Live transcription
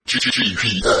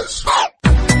GPS.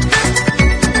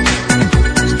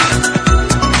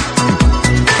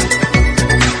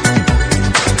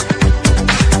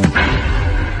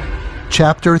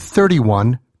 Chapter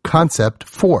 31, Concept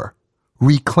 4,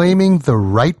 Reclaiming the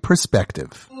Right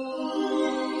Perspective.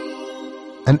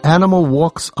 An animal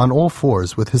walks on all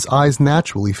fours with his eyes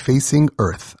naturally facing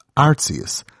earth,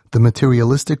 Arceus, the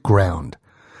materialistic ground.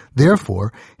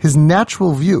 Therefore, his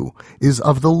natural view is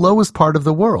of the lowest part of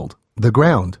the world, the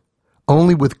ground.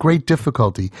 Only with great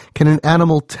difficulty can an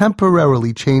animal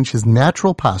temporarily change his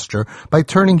natural posture by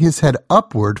turning his head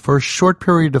upward for a short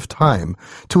period of time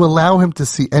to allow him to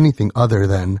see anything other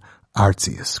than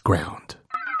Arceus, ground.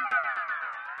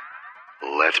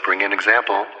 Let's bring an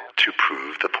example to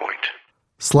prove the point.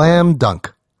 Slam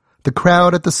dunk. The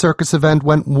crowd at the circus event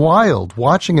went wild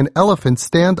watching an elephant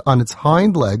stand on its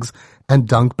hind legs and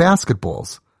dunk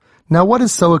basketballs. Now, what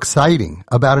is so exciting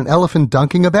about an elephant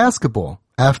dunking a basketball?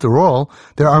 After all,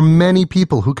 there are many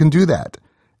people who can do that.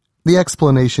 The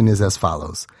explanation is as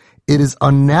follows. It is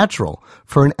unnatural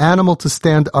for an animal to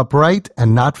stand upright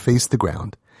and not face the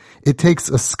ground. It takes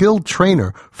a skilled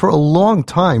trainer for a long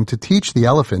time to teach the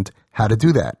elephant how to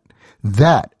do that.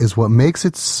 That is what makes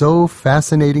it so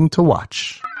fascinating to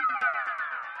watch.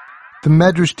 The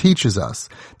Medrash teaches us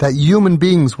that human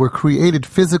beings were created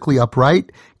physically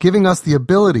upright, giving us the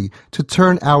ability to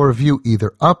turn our view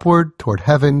either upward toward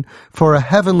heaven for a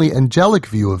heavenly angelic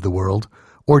view of the world,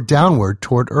 or downward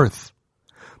toward earth.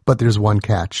 But there's one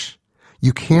catch.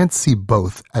 You can't see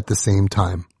both at the same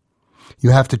time.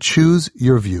 You have to choose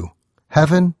your view,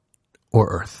 heaven or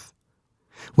earth.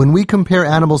 When we compare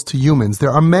animals to humans,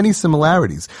 there are many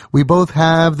similarities. We both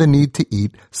have the need to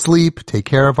eat, sleep, take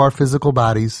care of our physical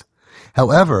bodies.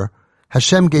 However,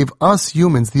 Hashem gave us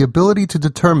humans the ability to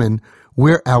determine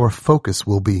where our focus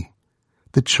will be.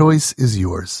 The choice is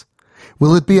yours.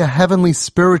 Will it be a heavenly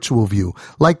spiritual view,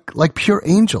 like pure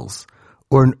angels,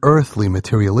 or an earthly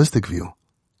materialistic view,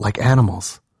 like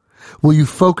animals? Will you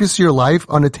focus your life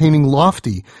on attaining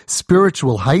lofty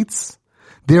spiritual heights,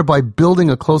 thereby building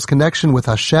a close connection with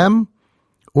Hashem,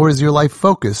 or is your life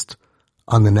focused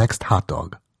on the next hot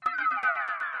dog?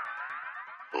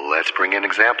 Let's bring an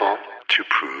example to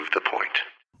prove the point.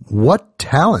 What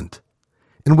talent!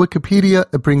 In Wikipedia,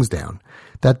 it brings down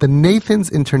that the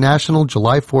Nathan's International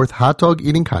July 4th Hot Dog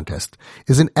Eating Contest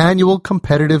is an annual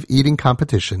competitive eating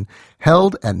competition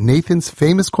held at Nathan's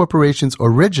Famous Corporation's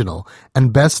original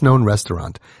and best-known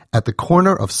restaurant at the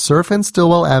corner of Surf and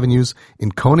Stillwell Avenues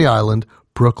in Coney Island,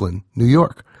 Brooklyn, New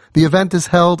York. The event is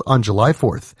held on July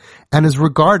 4th and is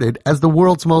regarded as the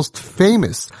world's most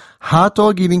famous hot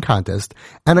dog eating contest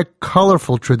and a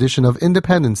colorful tradition of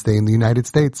Independence Day in the United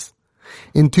States.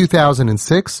 In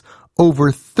 2006,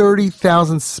 over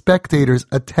 30,000 spectators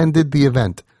attended the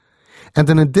event, and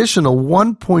an additional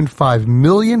 1.5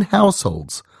 million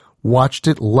households watched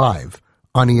it live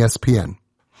on ESPN.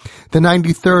 The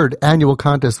 93rd annual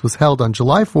contest was held on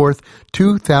July 4th,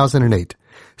 2008.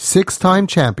 Six-time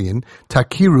champion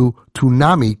Takeru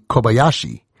Toonami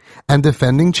Kobayashi and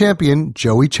defending champion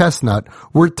Joey Chestnut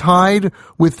were tied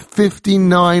with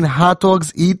 59 hot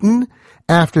dogs eaten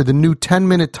after the new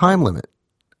 10-minute time limit.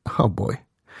 Oh boy.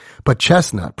 But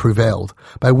Chestnut prevailed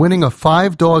by winning a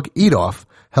 5-dog eat-off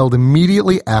held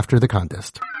immediately after the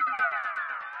contest.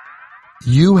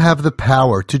 You have the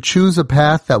power to choose a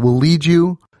path that will lead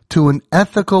you to an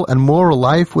ethical and moral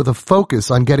life with a focus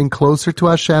on getting closer to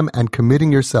Hashem and committing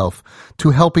yourself to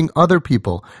helping other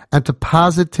people and to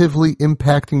positively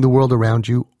impacting the world around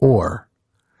you, or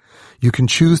you can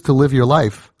choose to live your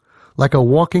life like a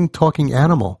walking, talking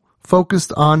animal,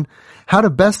 focused on how to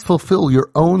best fulfill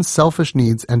your own selfish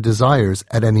needs and desires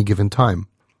at any given time.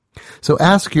 So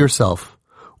ask yourself,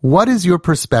 what is your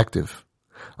perspective?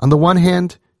 On the one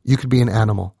hand, you could be an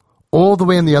animal. All the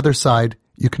way on the other side,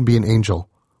 you can be an angel.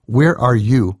 Where are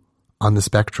you on the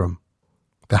spectrum?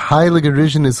 The Heilige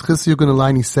Rishon Chizkiyahu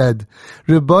Gunulaini said,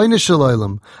 Rebbeinu shel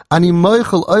olam, ani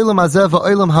moichel olam hazeh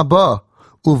v'olam haba,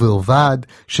 uvilvad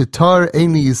shetar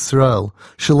eini Yisrael,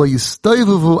 shelo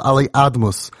yistoivuvu alei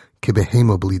admus,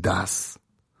 kebehemo bli das.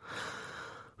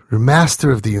 Master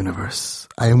of the universe,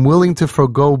 I am willing to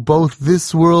forego both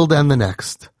this world and the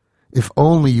next. If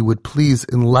only you would please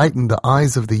enlighten the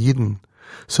eyes of the Yidden,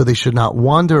 so they should not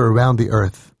wander around the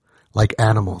earth like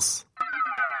animals.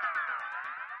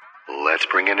 Let's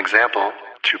bring an example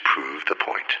to prove the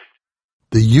point.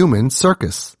 The human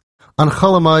circus. On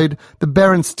Chol Hamoed, the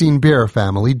Berenstein Bear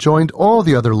family joined all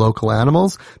the other local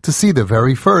animals to see the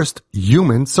very first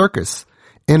human circus.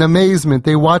 In amazement,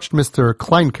 they watched Mr.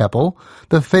 Kleinkeppel,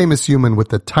 the famous human with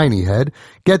the tiny head,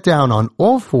 get down on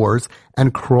all fours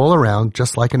and crawl around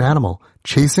just like an animal,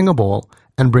 chasing a ball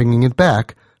and bringing it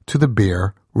back to the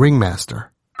bear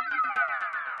ringmaster.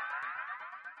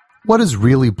 What is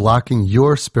really blocking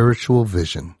your spiritual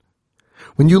vision?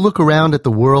 When you look around at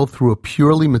the world through a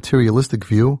purely materialistic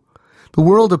view, the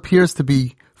world appears to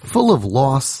be full of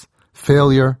loss,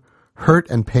 failure, hurt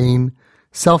and pain,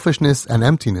 selfishness and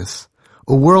emptiness,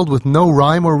 a world with no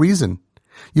rhyme or reason.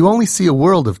 You only see a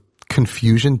world of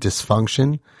confusion,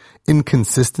 dysfunction,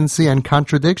 inconsistency, and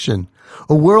contradiction,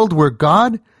 a world where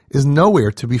God is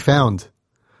nowhere to be found.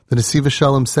 The Nesiva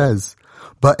Shalom says,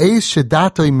 Ba'ez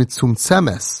shedatoi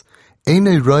mitzumtzemes,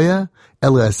 einei roya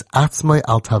ela es atzmai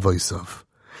al tavoisov.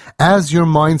 As your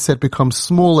mindset becomes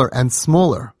smaller and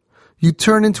smaller, you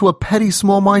turn into a petty,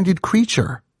 small-minded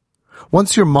creature.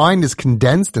 Once your mind is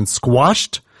condensed and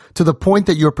squashed to the point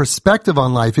that your perspective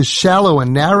on life is shallow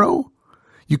and narrow,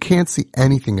 you can't see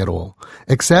anything at all,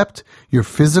 except your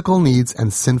physical needs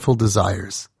and sinful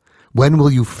desires. When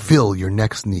will you fill your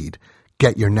next need,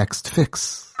 get your next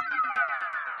fix?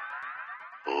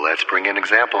 Let's bring an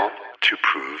example to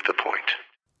prove the point.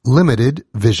 Limited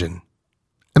vision.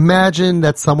 Imagine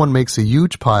that someone makes a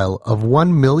huge pile of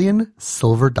 1 million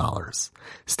silver dollars.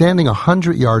 Standing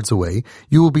 100 yards away,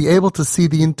 you will be able to see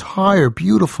the entire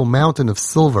beautiful mountain of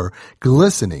silver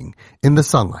glistening in the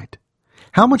sunlight.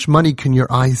 How much money can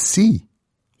your eyes see?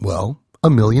 Well,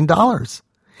 $1 million.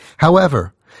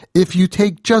 However, if you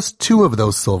take just 2 of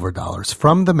those silver dollars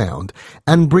from the mound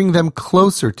and bring them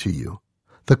closer to you,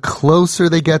 the closer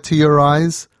they get to your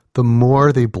eyes, the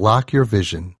more they block your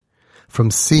vision from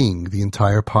seeing the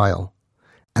entire pile.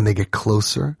 And they get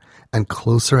closer and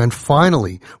closer, and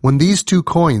finally, when these 2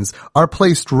 coins are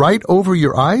placed right over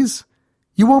your eyes,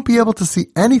 you won't be able to see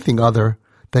anything other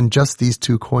than just these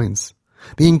 2 coins.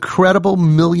 The incredible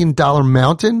 $1 million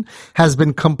mountain has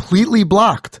been completely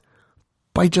blocked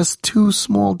by just 2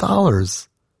 small dollars.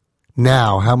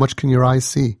 Now, how much can your eyes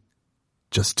see?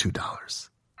 Just $2.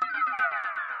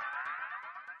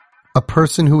 A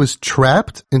person who is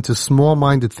trapped into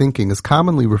small-minded thinking is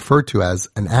commonly referred to as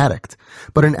an addict.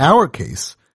 But in our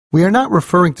case, we are not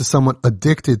referring to someone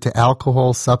addicted to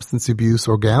alcohol, substance abuse,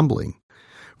 or gambling.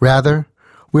 Rather,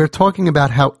 we are talking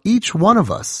about how each one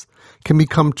of us can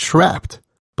become trapped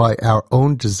by our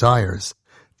own desires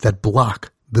that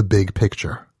block the big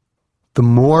picture. The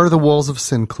more the walls of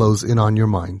sin close in on your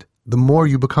mind, the more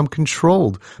you become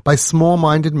controlled by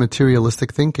small-minded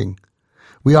materialistic thinking.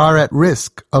 We are at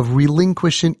risk of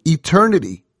relinquishing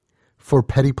eternity for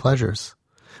petty pleasures.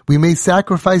 We may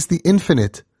sacrifice the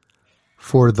infinite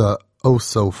for the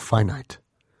oh-so-finite.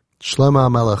 Shlomo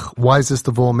HaMelech, wisest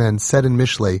of all men, said in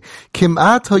Mishlei,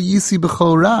 Kim'at ha'yisi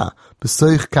b'chol ra,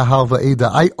 b'soich kahal va'eda.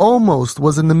 I almost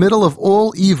was in the middle of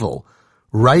all evil,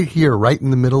 right here, right in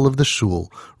the middle of the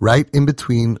shul, right in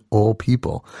between all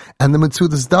people. And the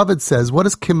Metzudas David says, what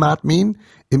does Kimat mean?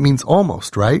 It means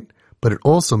almost, right? But it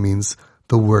also means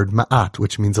the word ma'at,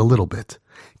 which means a little bit.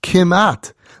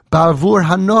 Kimat, ba'avur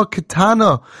hano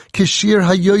ketana, kishir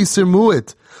hayoyser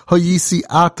mu'it, hayisi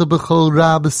ata b'chol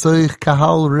ra b'soich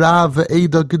kahal ra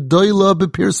v'eda gedoyla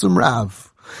b'pirsum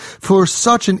rav. For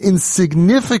such an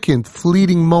insignificant,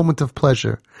 fleeting moment of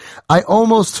pleasure, I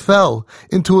almost fell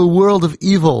into a world of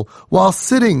evil while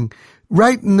sitting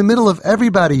right in the middle of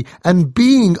everybody and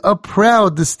being a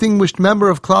proud, distinguished member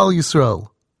of Klal Yisrael.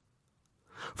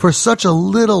 For such a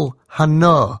little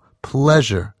hana,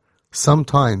 pleasure,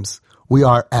 sometimes we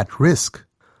are at risk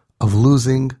of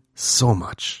losing so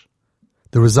much.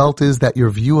 The result is that your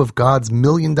view of God's $1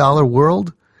 million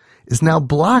world is now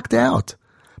blocked out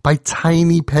by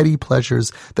tiny petty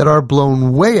pleasures that are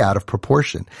blown way out of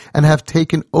proportion and have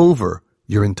taken over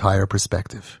your entire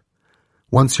perspective.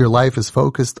 Once your life is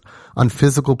focused on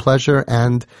physical pleasure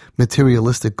and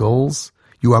materialistic goals,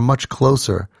 you are much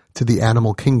closer to the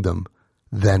animal kingdom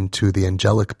than to the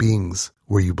angelic beings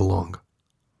where you belong.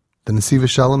 The Nesiva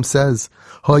Shalom says,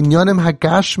 Ha'inyanim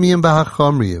hagashmiyim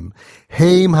v'hachamriyim,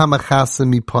 heim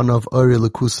ha'machasim miponov ori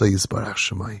l'kusa yisbarach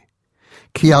shemai.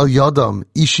 Ki al yodam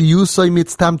ishiyusay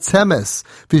mitztamtzemes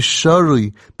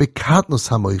v'sharui bekatnos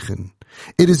hamoichin.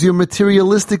 It is your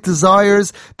materialistic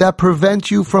desires that prevent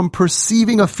you from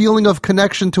perceiving a feeling of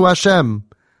connection to Hashem.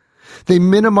 They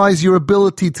minimize your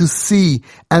ability to see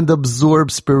and absorb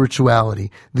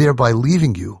spirituality, thereby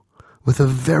leaving you with a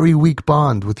very weak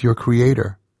bond with your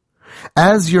Creator.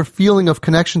 As your feeling of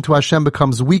connection to Hashem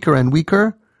becomes weaker and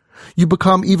weaker, you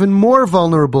become even more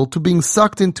vulnerable to being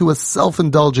sucked into a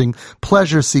self-indulging,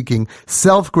 pleasure-seeking,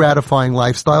 self-gratifying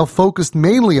lifestyle focused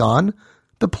mainly on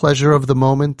the pleasure of the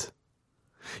moment.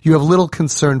 You have little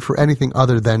concern for anything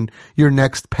other than your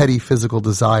next petty physical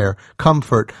desire,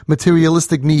 comfort,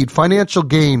 materialistic need, financial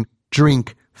gain,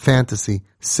 drink, fantasy,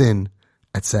 sin,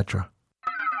 etc.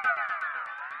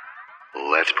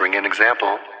 Let's bring an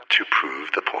example to prove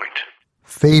the point.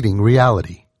 Fading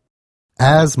reality.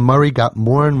 As Murray got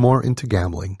more and more into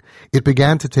gambling, it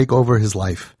began to take over his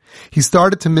life. He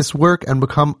started to miss work and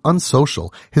become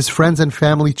unsocial. His friends and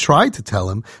family tried to tell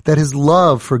him that his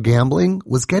love for gambling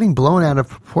was getting blown out of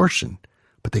proportion,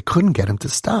 but they couldn't get him to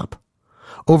stop.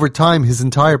 Over time, his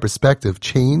entire perspective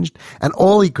changed, and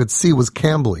all he could see was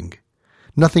gambling.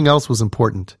 Nothing else was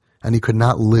important, and he could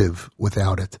not live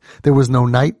without it. There was no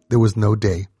night, there was no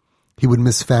day. He would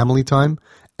miss family time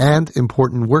and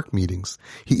important work meetings.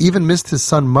 He even missed his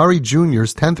son Murray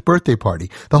Jr.'s 10th birthday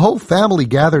party. The whole family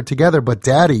gathered together, but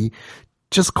Daddy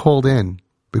just called in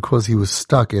because he was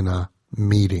stuck in a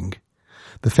meeting.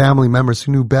 The family members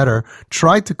who knew better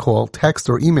tried to call, text,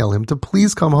 or email him to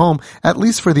please come home, at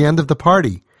least for the end of the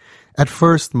party. At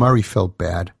first, Murray felt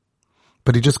bad,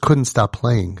 but he just couldn't stop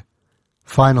playing.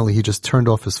 Finally, he just turned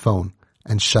off his phone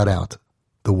and shut out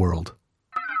the world.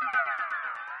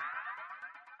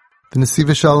 The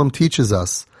Nesiv Shalom teaches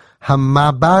us,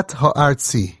 Hamabat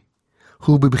ha'artzi,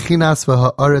 hu b'bchinas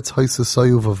v'ha'aretz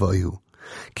ha'isusayu v'vayu.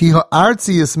 Ki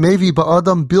ha'artzi is mevi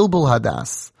ba'adam bilbul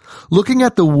hadas. Looking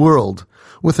at the world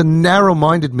with a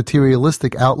narrow-minded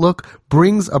materialistic outlook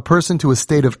brings a person to a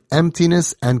state of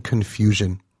emptiness and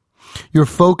confusion. Your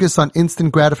focus on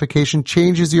instant gratification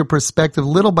changes your perspective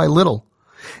little by little,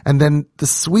 and then the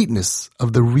sweetness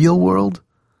of the real world,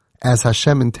 as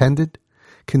Hashem intended,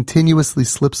 continuously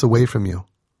slips away from you.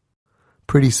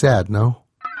 Pretty sad, no?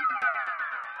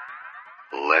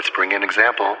 Let's bring an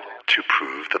example to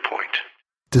prove the point.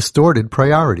 Distorted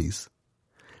priorities.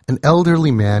 An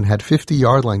elderly man had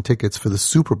 50-yard line tickets for the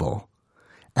Super Bowl.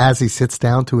 As he sits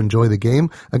down to enjoy the game,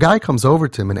 a guy comes over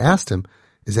to him and asked him,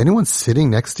 "Is anyone sitting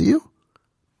next to you?"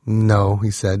 "No,"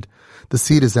 he said. "The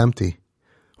seat is empty."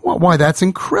 "Why, that's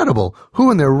incredible. Who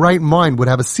in their right mind would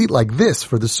have a seat like this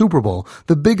for the Super Bowl,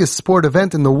 the biggest sport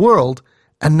event in the world,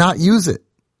 and not use it?"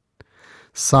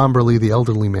 Somberly, the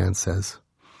elderly man says,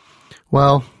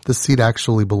 "Well, the seat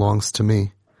actually belongs to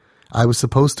me. I was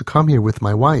supposed to come here with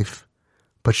my wife,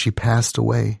 but she passed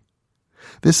away.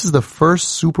 This is the first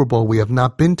Super Bowl we have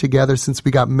not been together since we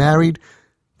got married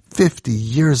 50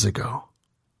 years ago."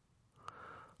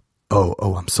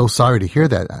 Oh, I'm so sorry to hear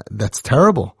that. That's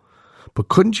terrible. But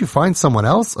couldn't you find someone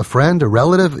else, a friend, a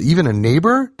relative, even a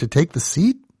neighbor, to take the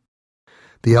seat?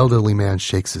 The elderly man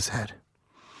shakes his head.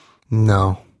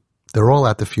 No, they're all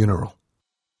at the funeral.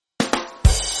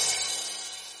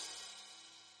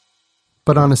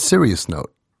 But on a serious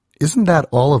note, isn't that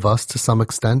all of us to some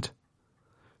extent?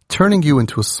 Turning you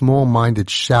into a small-minded,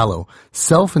 shallow,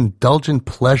 self-indulgent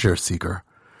pleasure seeker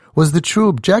was the true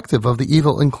objective of the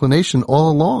evil inclination all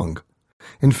along.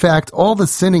 In fact, all the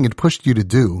sinning it pushed you to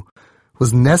do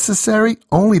was necessary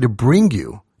only to bring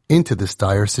you into this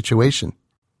dire situation.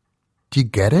 Do you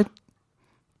get it?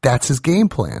 That's his game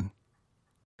plan.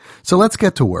 So let's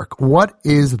get to work. What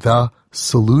is the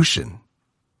solution?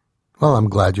 Well, I'm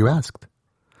glad you asked.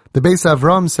 The Beis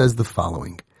Avram says the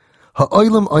following.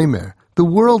 Ha'olam oimer, the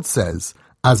world says,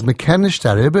 as mekenish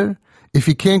tariber, if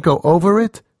you can't go over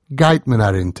it, geit men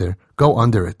arinter, go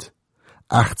under it.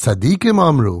 Ach tzadikim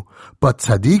amru, but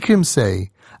tzadikim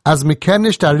say, as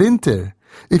mekenish tarinter,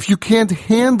 if you can't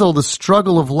handle the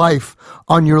struggle of life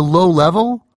on your low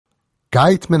level,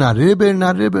 geit men ariber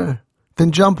nariber,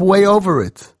 then jump way over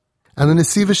it. And the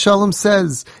Nesiv Shalom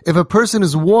says, if a person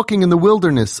is walking in the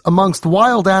wilderness amongst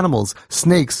wild animals,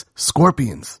 snakes,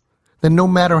 scorpions, then no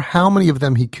matter how many of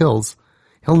them he kills,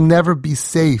 he'll never be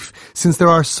safe since there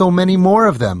are so many more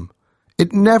of them.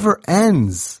 It never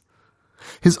ends.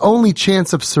 His only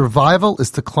chance of survival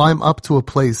is to climb up to a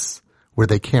place where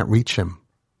they can't reach him.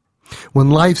 When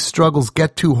life's struggles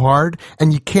get too hard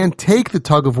and you can't take the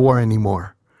tug of war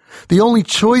anymore, the only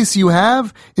choice you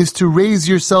have is to raise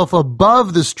yourself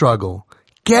above the struggle.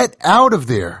 Get out of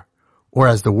there. Or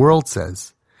as the world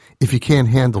says, if you can't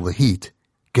handle the heat,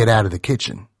 get out of the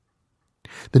kitchen.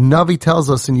 The Navi tells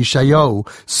us in Yeshayahu,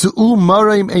 Su'u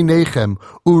maraim einechem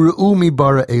u're'u mi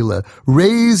bara eila.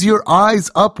 Raise your eyes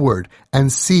upward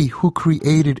and see who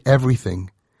created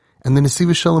everything. And the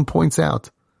Nesiv Shalom points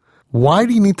out, why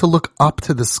do you need to look up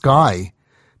to the sky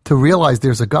to realize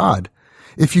there's a God?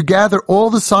 If you gather all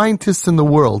the scientists in the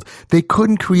world, they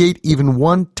couldn't create even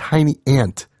one tiny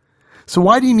ant. So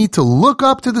why do you need to look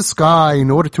up to the sky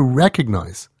in order to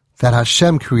recognize that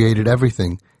Hashem created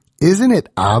everything? Isn't it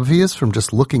obvious from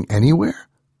just looking anywhere?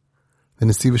 The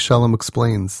Nesiv Shalom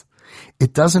explains,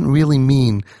 it doesn't really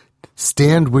mean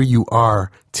stand where you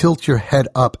are, tilt your head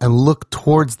up, and look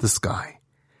towards the sky.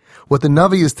 What the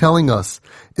Navi is telling us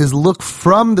is look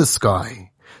from the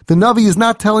sky. The Navi is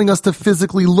not telling us to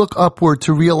physically look upward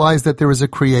to realize that there is a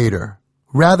creator.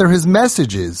 Rather, his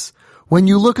message is, when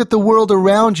you look at the world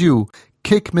around you,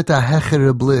 kik mit a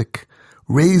hechere blick,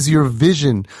 raise your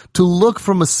vision to look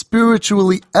from a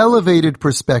spiritually elevated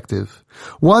perspective.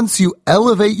 Once you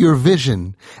elevate your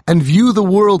vision and view the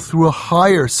world through a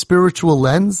higher spiritual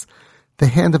lens, the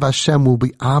hand of Hashem will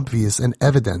be obvious and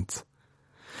evident.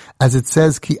 As it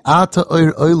says, Ki ata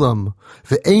oir olam,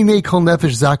 ve'enei kol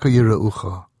nefesh zaka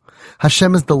yira'ucha.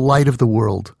 Hashem is the light of the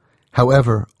world.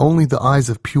 However, only the eyes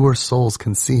of pure souls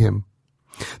can see him.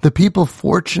 The people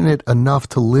fortunate enough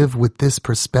to live with this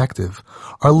perspective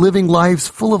are living lives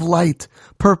full of light,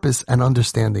 purpose, and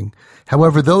understanding.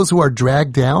 However, those who are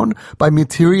dragged down by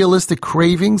materialistic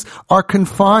cravings are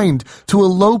confined to a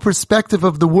low perspective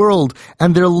of the world,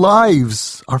 and their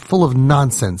lives are full of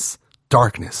nonsense,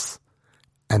 darkness,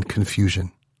 and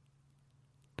confusion.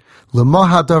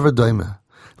 L'maha davar doime.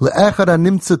 Le'echad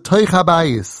animtze toich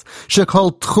habayis,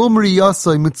 shekol tchum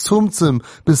riyasoi mitzumtzim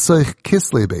besoich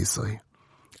kisle beisoi.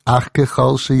 Ach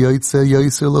kechol sheyoytze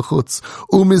yoyser lechutz,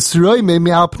 umisroime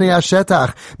me'al pnei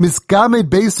hashetach, misgamed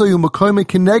beisoi u'makoyme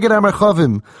kineged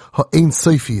amarchovim, ha'ein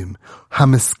soifim,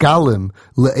 ha'miskalim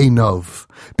le'enov.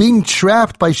 Being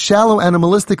trapped by shallow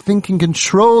animalistic thinking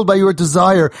controlled by your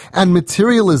desire and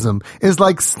materialism is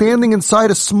like standing inside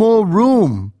a small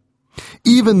room.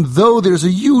 Even though there's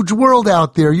a huge world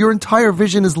out there, your entire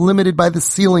vision is limited by the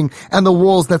ceiling and the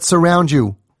walls that surround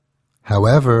you.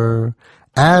 However,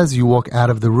 as you walk out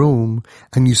of the room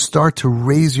and you start to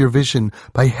raise your vision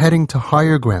by heading to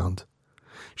higher ground,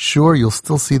 sure, you'll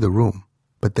still see the room,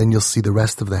 but then you'll see the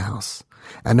rest of the house.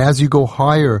 And as you go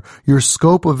higher, your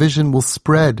scope of vision will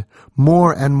spread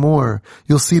more and more.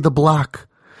 You'll see the block.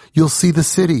 You'll see the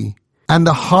city. And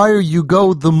the higher you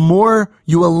go, the more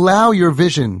you allow your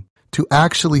vision to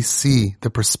actually see the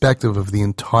perspective of the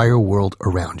entire world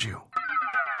around you.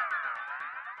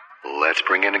 Let's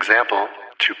bring an example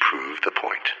to prove the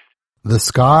point. The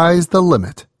sky's the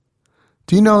limit.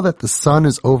 Do you know that the sun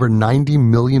is over 90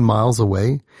 million miles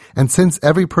away? And since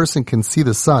every person can see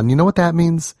the sun, you know what that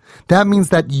means? That means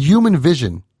that human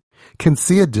vision can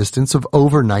see a distance of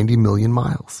over 90 million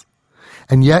miles.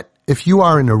 And yet, if you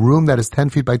are in a room that is 10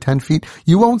 feet by 10 feet,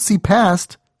 you won't see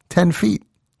past 10 feet.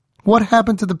 What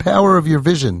happened to the power of your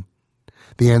vision?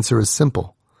 The answer is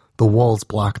simple. The walls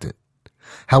blocked it.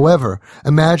 However,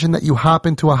 imagine that you hop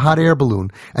into a hot air balloon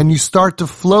and you start to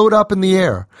float up in the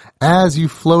air. As you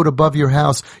float above your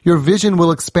house, your vision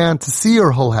will expand to see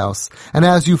your whole house. And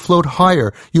as you float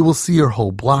higher, you will see your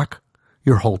whole block,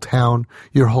 your whole town,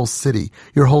 your whole city,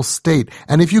 your whole state.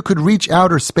 And if you could reach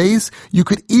outer space, you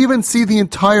could even see the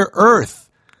entire earth.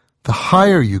 The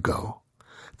higher you go,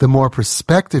 the more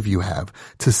perspective you have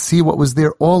to see what was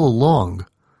there all along,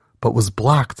 but was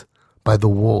blocked by the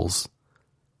walls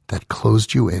that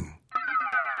closed you in.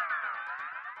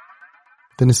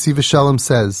 The Nesiv Shalom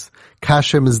says,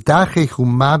 Kasher mizdachechu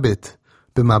mabit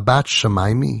b'mabat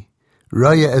shamaymi,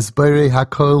 raya esbirei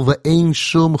hakol v'ein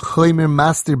shum choymer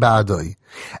master ba'adoi.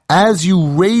 As you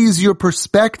raise your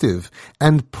perspective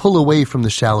and pull away from the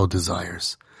shallow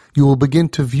desires, you will begin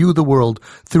to view the world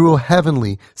through a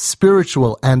heavenly,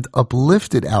 spiritual, and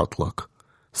uplifted outlook.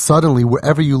 Suddenly,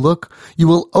 wherever you look, you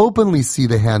will openly see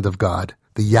the hand of God,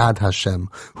 the Yad Hashem,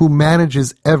 who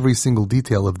manages every single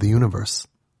detail of the universe.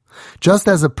 Just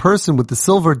as a person with the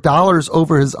silver dollars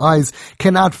over his eyes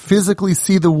cannot physically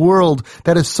see the world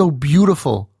that is so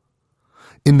beautiful,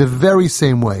 in the very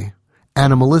same way,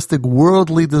 animalistic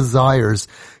worldly desires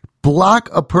block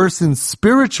a person's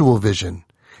spiritual vision,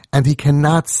 and he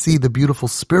cannot see the beautiful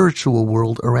spiritual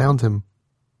world around him.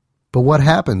 But what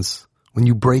happens when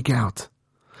you break out?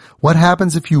 What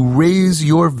happens if you raise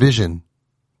your vision?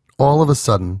 All of a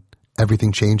sudden,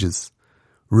 everything changes.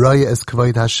 Raya es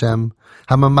kavod Hashem,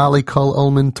 hamamali kol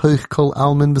almin, toich kol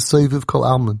almin, v'soiviv kol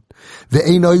almin.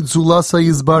 Ve'ein oid zulasa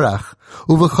yizbarach,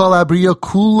 uv'chol abriya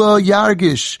kula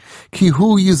yargish, ki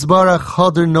hu yizbarach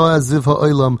chader noa ziv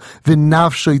ha'olam,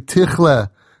 v'nafshoy tichle,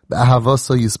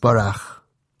 b'ahavasa yizbarach.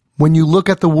 When you look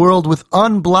at the world with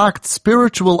unblocked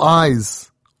spiritual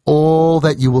eyes, all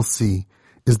that you will see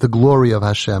is the glory of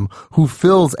Hashem, who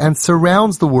fills and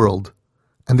surrounds the world,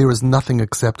 and there is nothing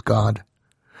except God.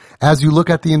 As you look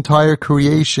at the entire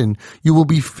creation, you will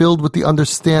be filled with the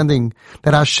understanding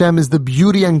that Hashem is the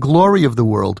beauty and glory of the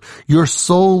world. Your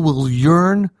soul will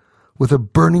yearn with a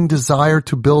burning desire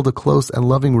to build a close and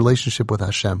loving relationship with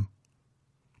Hashem.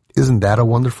 Isn't that a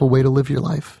wonderful way to live your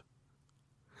life?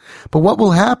 But what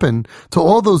will happen to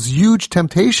all those huge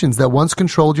temptations that once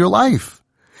controlled your life?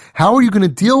 How are you going to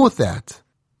deal with that?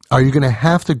 Are you going to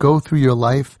have to go through your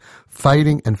life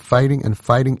fighting and fighting and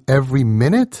fighting every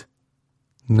minute?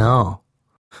 No.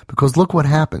 Because look what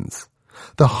happens.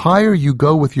 The higher you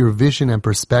go with your vision and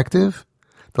perspective,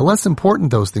 the less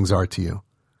important those things are to you,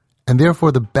 and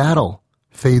therefore the battle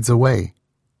fades away.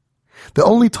 The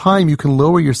only time you can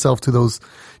lower yourself to those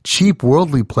cheap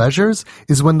worldly pleasures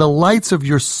is when the lights of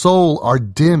your soul are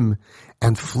dim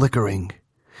and flickering.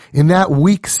 In that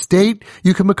weak state,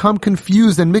 you can become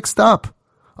confused and mixed up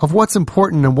of what's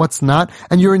important and what's not,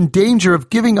 and you're in danger of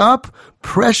giving up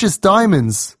precious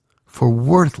diamonds for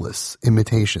worthless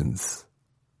imitations.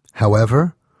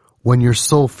 However, when your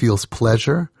soul feels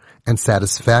pleasure and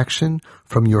satisfaction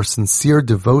from your sincere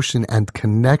devotion and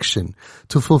connection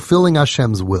to fulfilling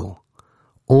Hashem's will,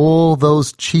 all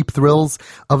those cheap thrills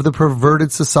of the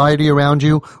perverted society around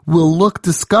you will look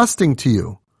disgusting to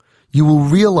you. You will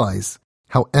realize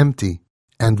how empty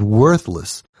and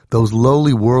worthless those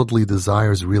lowly worldly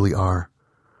desires really are,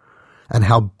 and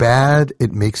how bad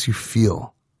it makes you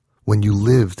feel when you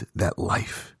lived that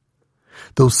life.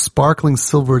 Those sparkling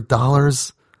silver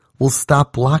dollars will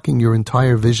stop blocking your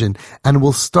entire vision and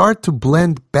will start to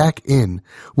blend back in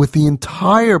with the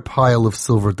entire pile of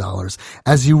silver dollars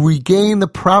as you regain the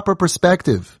proper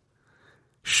perspective.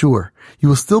 Sure, you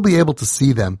will still be able to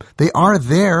see them. They are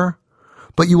there,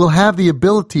 but you will have the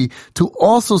ability to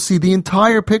also see the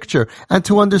entire picture and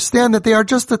to understand that they are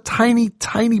just a tiny,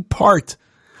 tiny part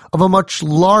of a much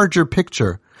larger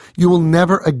picture. You will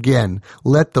never again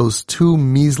let those 2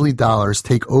 measly dollars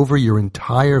take over your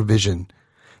entire vision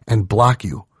and block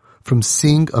you from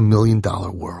seeing $1 million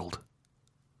world.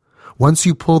 Once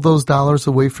you pull those dollars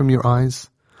away from your eyes,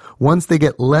 once they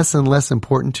get less and less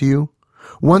important to you,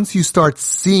 once you start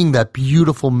seeing that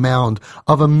beautiful mound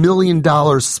of $1 million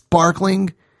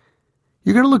sparkling,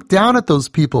 you're going to look down at those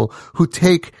people who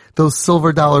take those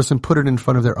silver dollars and put it in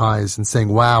front of their eyes and saying,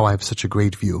 wow, I have such a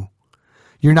great view.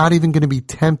 You're not even going to be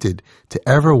tempted to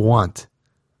ever want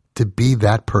to be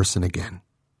that person again.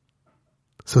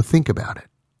 So think about it.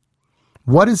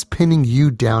 What is pinning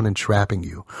you down and trapping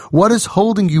you? What is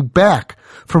holding you back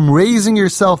from raising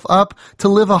yourself up to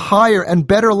live a higher and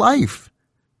better life?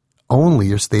 Only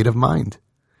your state of mind.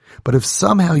 But if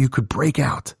somehow you could break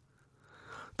out,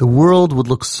 the world would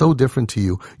look so different to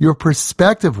you. Your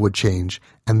perspective would change,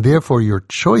 and therefore your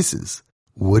choices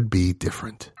would be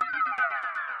different.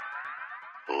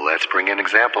 Let's bring an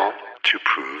example to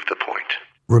prove the point.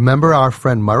 Remember our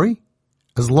friend Murray?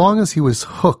 As long as he was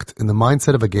hooked in the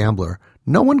mindset of a gambler,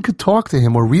 no one could talk to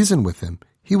him or reason with him.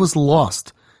 He was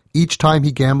lost. Each time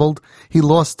he gambled, he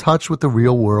lost touch with the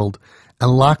real world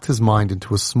and locked his mind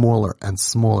into a smaller and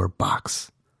smaller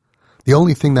box. The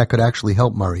only thing that could actually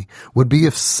help Murray would be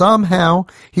if somehow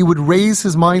he would raise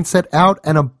his mindset out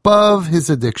and above his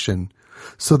addiction,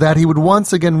 so that he would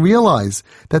once again realize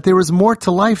that there is more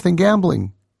to life than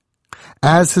gambling.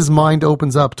 As his mind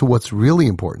opens up to what's really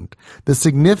important, the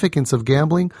significance of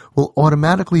gambling will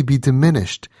automatically be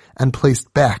diminished and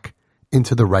placed back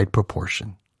into the right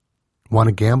proportion. Want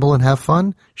to gamble and have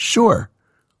fun? Sure.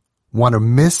 Want to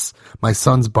miss my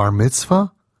son's bar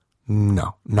mitzvah?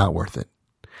 No, not worth it.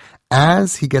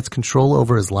 As he gets control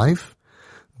over his life,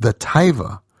 the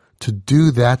taiva to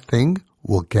do that thing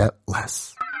will get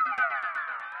less.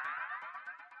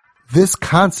 This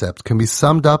concept can be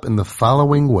summed up in the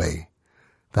following way.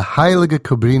 The Heilige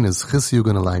Kubrinas Chis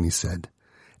Yugen Alaini said,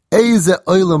 Eze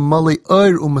oilam mali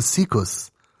oir umasikus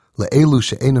le'elu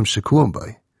she'enam shekuam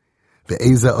bai,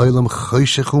 ve'eze oilam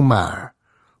choshech umar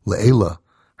le'ela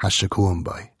hashekuam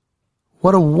bai.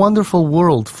 What a wonderful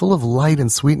world full of light and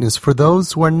sweetness for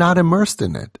those who are not immersed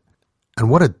in it. And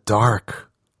what a dark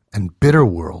and bitter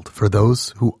world for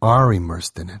those who are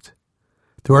immersed in it.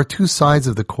 There are 2 sides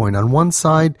of the coin. On one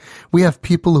side, we have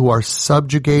people who are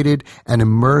subjugated and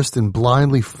immersed in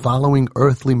blindly following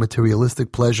earthly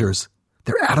materialistic pleasures.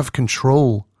 They're out of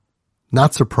control.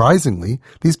 Not surprisingly,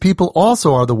 these people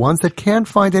also are the ones that can't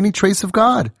find any trace of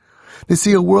God. They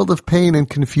see a world of pain and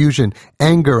confusion,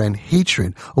 anger and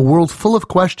hatred, a world full of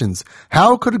questions.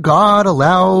 How could God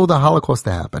allow the Holocaust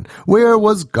to happen? Where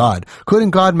was God? Couldn't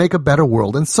God make a better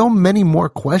world? And so many more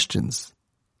questions.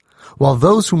 While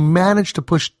those who manage to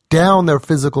push down their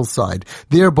physical side,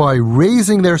 thereby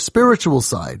raising their spiritual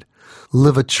side,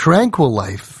 live a tranquil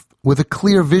life with a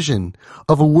clear vision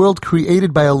of a world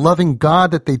created by a loving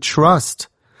God that they trust,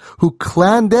 who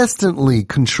clandestinely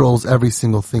controls every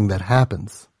single thing that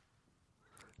happens.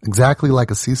 Exactly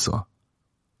like a seesaw,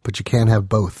 but you can't have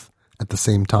both at the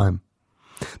same time.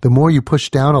 The more you push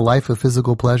down a life of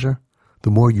physical pleasure, the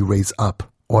more you raise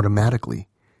up automatically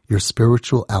your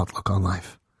spiritual outlook on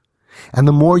life. And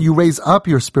the more you raise up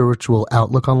your spiritual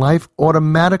outlook on life,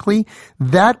 automatically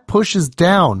that pushes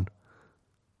down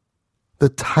the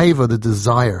taiva, the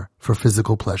desire for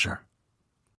physical pleasure.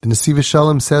 The Nesiv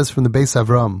Shalom says from the Beis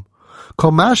Avram,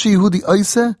 Kol ma sheyehudi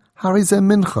oiseh, harei zeh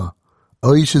mincha.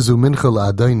 Oy shezu mincha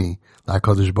la'adoni,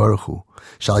 la'kadosh baruch hu.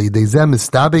 Shal yidei zeh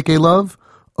mistabek elav,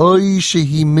 oy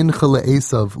shehi mincha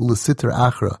le'esav, u'lesiter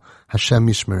achra, Hashem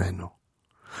yishmerenu.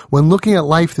 When looking at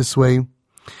life this way,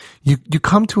 you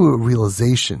come to a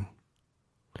realization.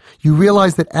 You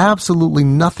realize that absolutely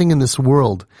nothing in this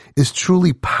world is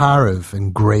truly parav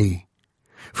and gray.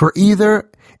 For either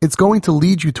it's going to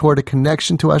lead you toward a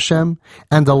connection to Hashem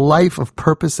and a life of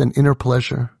purpose and inner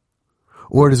pleasure,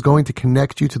 or it is going to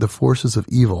connect you to the forces of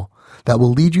evil that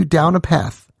will lead you down a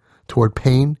path toward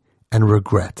pain and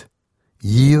regret,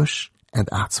 yiush and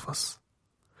atzvos.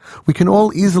 We can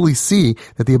all easily see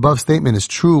that the above statement is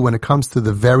true when it comes to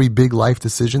the very big life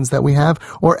decisions that we have,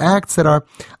 or acts that are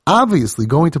obviously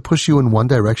going to push you in one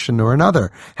direction or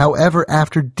another. However,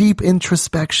 after deep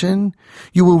introspection,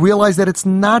 you will realize that it's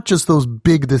not just those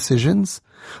big decisions,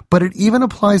 but it even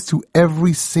applies to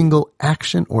every single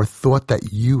action or thought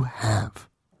that you have.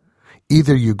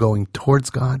 Either you're going towards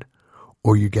God,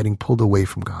 or you're getting pulled away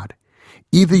from God.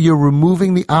 Either you're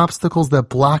removing the obstacles that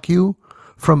block you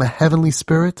from a heavenly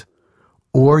spirit,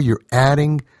 or you're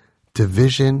adding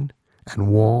division and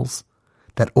walls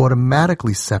that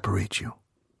automatically separate you.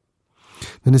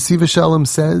 The Nesiv Shalom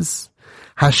says,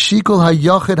 Hashikol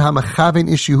hayachid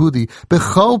hamachaven ish Yehudi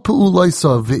b'chol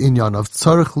pe'uloisav v'inyanov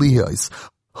tzarich lihos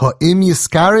ha'im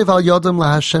yiskarev al yodam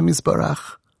laHashem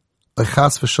yisbarach.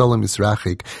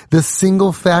 The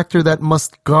single factor that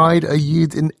must guide a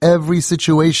yid in every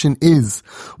situation is,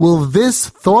 will this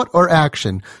thought or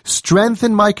action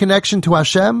strengthen my connection to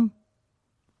Hashem?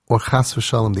 Or chas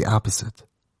v'shalom, the opposite?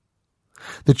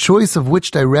 The choice of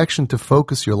which direction to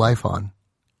focus your life on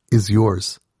is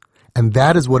yours. And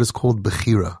that is what is called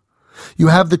bechira. You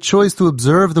have the choice to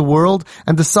observe the world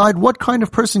and decide what kind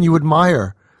of person you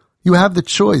admire. You have the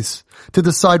choice to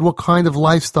decide what kind of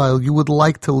lifestyle you would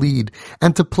like to lead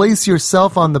and to place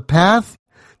yourself on the path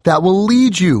that will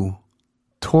lead you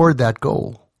toward that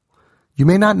goal. You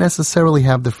may not necessarily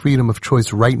have the freedom of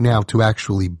choice right now to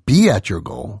actually be at your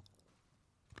goal,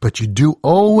 but you do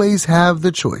always have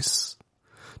the choice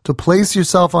to place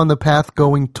yourself on the path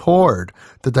going toward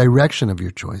the direction of your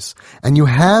choice. And you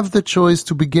have the choice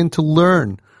to begin to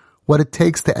learn what it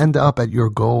takes to end up at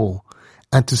your goal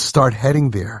and to start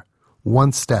heading there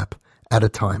one step at a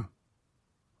time.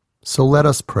 So let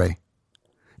us pray.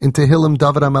 In Tehillim,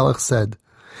 David HaMelech said,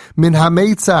 Min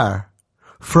haMeitzar,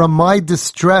 from my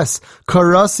distress,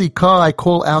 karasi ka, I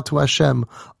call out to Hashem,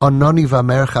 anani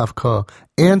v'merchav ka,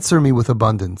 answer me with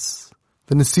abundance.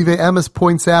 The Nesivei Emes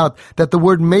points out that the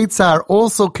word meitzar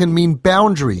also can mean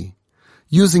boundary.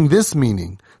 Using this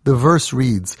meaning, the verse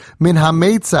reads, Min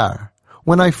haMeitzar,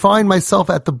 when I find myself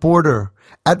at the border,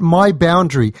 at my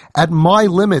boundary, at my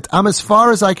limit, I'm as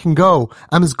far as I can go,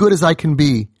 I'm as good as I can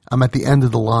be, I'm at the end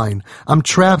of the line. I'm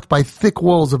trapped by thick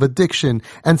walls of addiction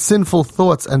and sinful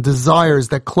thoughts and desires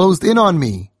that closed in on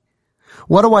me.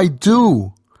 What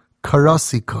do?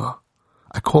 Karasika.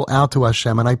 I call out to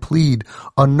Hashem and I plead,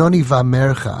 Anoni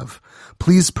v'merchav,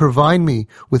 please provide me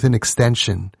with an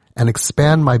extension and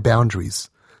expand my boundaries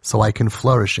so I can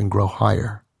flourish and grow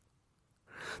higher.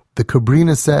 The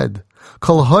Kabrina said,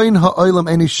 Kol hoin ha'olam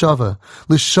eni shava,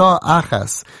 l'sha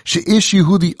achas, she'ish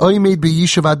Yehudi oimed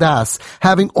b'yishuv adas.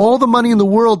 Having all the money in the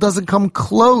world doesn't come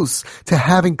close to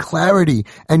having clarity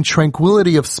and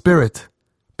tranquility of spirit,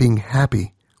 being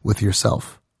happy with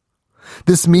yourself.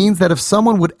 This means that if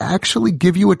someone would actually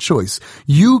give you a choice,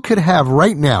 you could have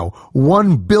right now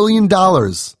 $1 billion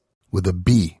with a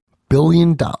B, $1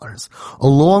 billion,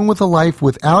 along with a life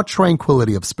without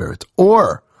tranquility of spirit,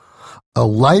 or a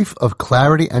life of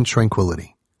clarity and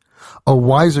tranquility. A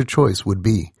wiser choice would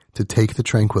be to take the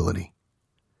tranquility.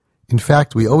 In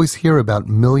fact, we always hear about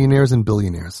millionaires and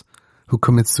billionaires who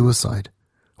commit suicide,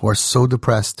 who are so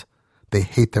depressed they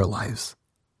hate their lives.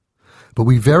 But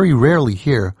we very rarely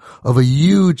hear of a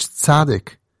huge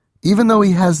tzaddik, even though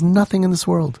he has nothing in this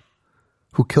world,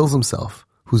 who kills himself,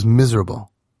 who's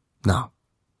miserable. No.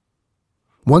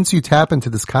 Once you tap into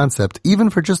this concept, even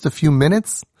for just a few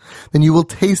minutes, then you will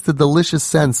taste the delicious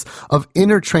sense of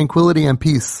inner tranquility and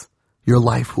peace. Your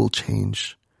life will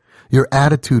change. Your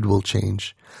attitude will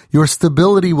change. Your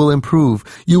stability will improve.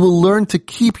 You will learn to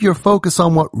keep your focus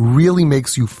on what really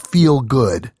makes you feel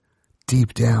good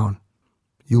deep down.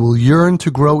 You will yearn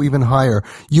to grow even higher.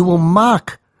 You will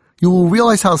mock. You will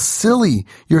realize how silly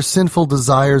your sinful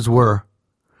desires were.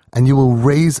 And you will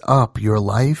raise up your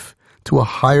life to a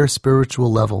higher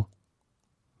spiritual level.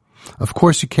 Of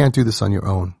course, you can't do this on your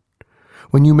own.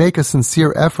 When you make a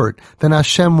sincere effort, then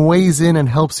Hashem weighs in and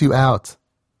helps you out.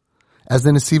 As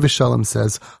the Nesiv Shalom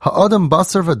says, Ha'adam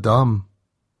basar v'dam.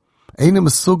 Eine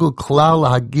mesugel klal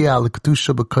lahagia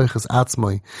lektusha bekoiches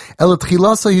atzmoi. Ela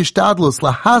tchilasa yishtadlus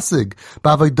lahasig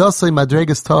bavoidasai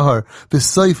madregas tahar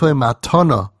v'soifai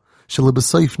matana.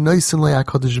 Shelebesoif noisen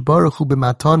le'akadosh baruch hu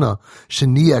b'matana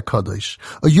sheni akadosh.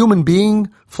 A human being,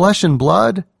 flesh and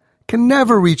blood, can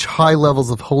never reach high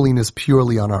levels of holiness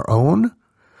purely on our own.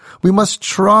 We must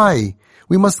try.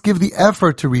 We must give the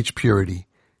effort to reach purity.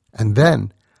 And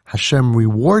then Hashem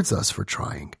rewards us for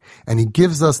trying, and He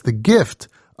gives us the gift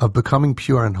of becoming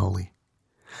pure and holy.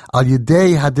 Al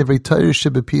yedei hadivrei Torah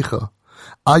shebepicha,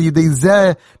 al yedei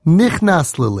zeh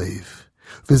nichnas lelev,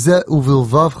 v'zeh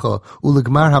uvilvavcha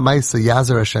ulegmar hamaisa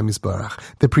yazer Hashem yisbarach.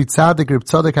 The Pri Tzadik Reb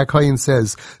Tzadok HaKohen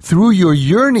says, through your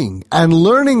yearning and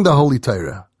learning the Holy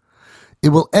Torah, it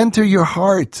will enter your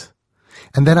heart,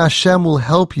 and then Hashem will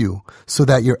help you so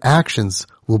that your actions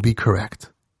will be correct.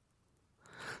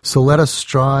 So let us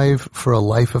strive for a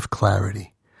life of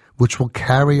clarity, which will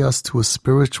carry us to a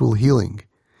spiritual healing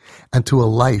and to a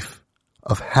life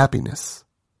of happiness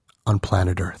on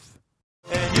planet Earth.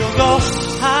 And you'll go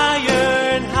high.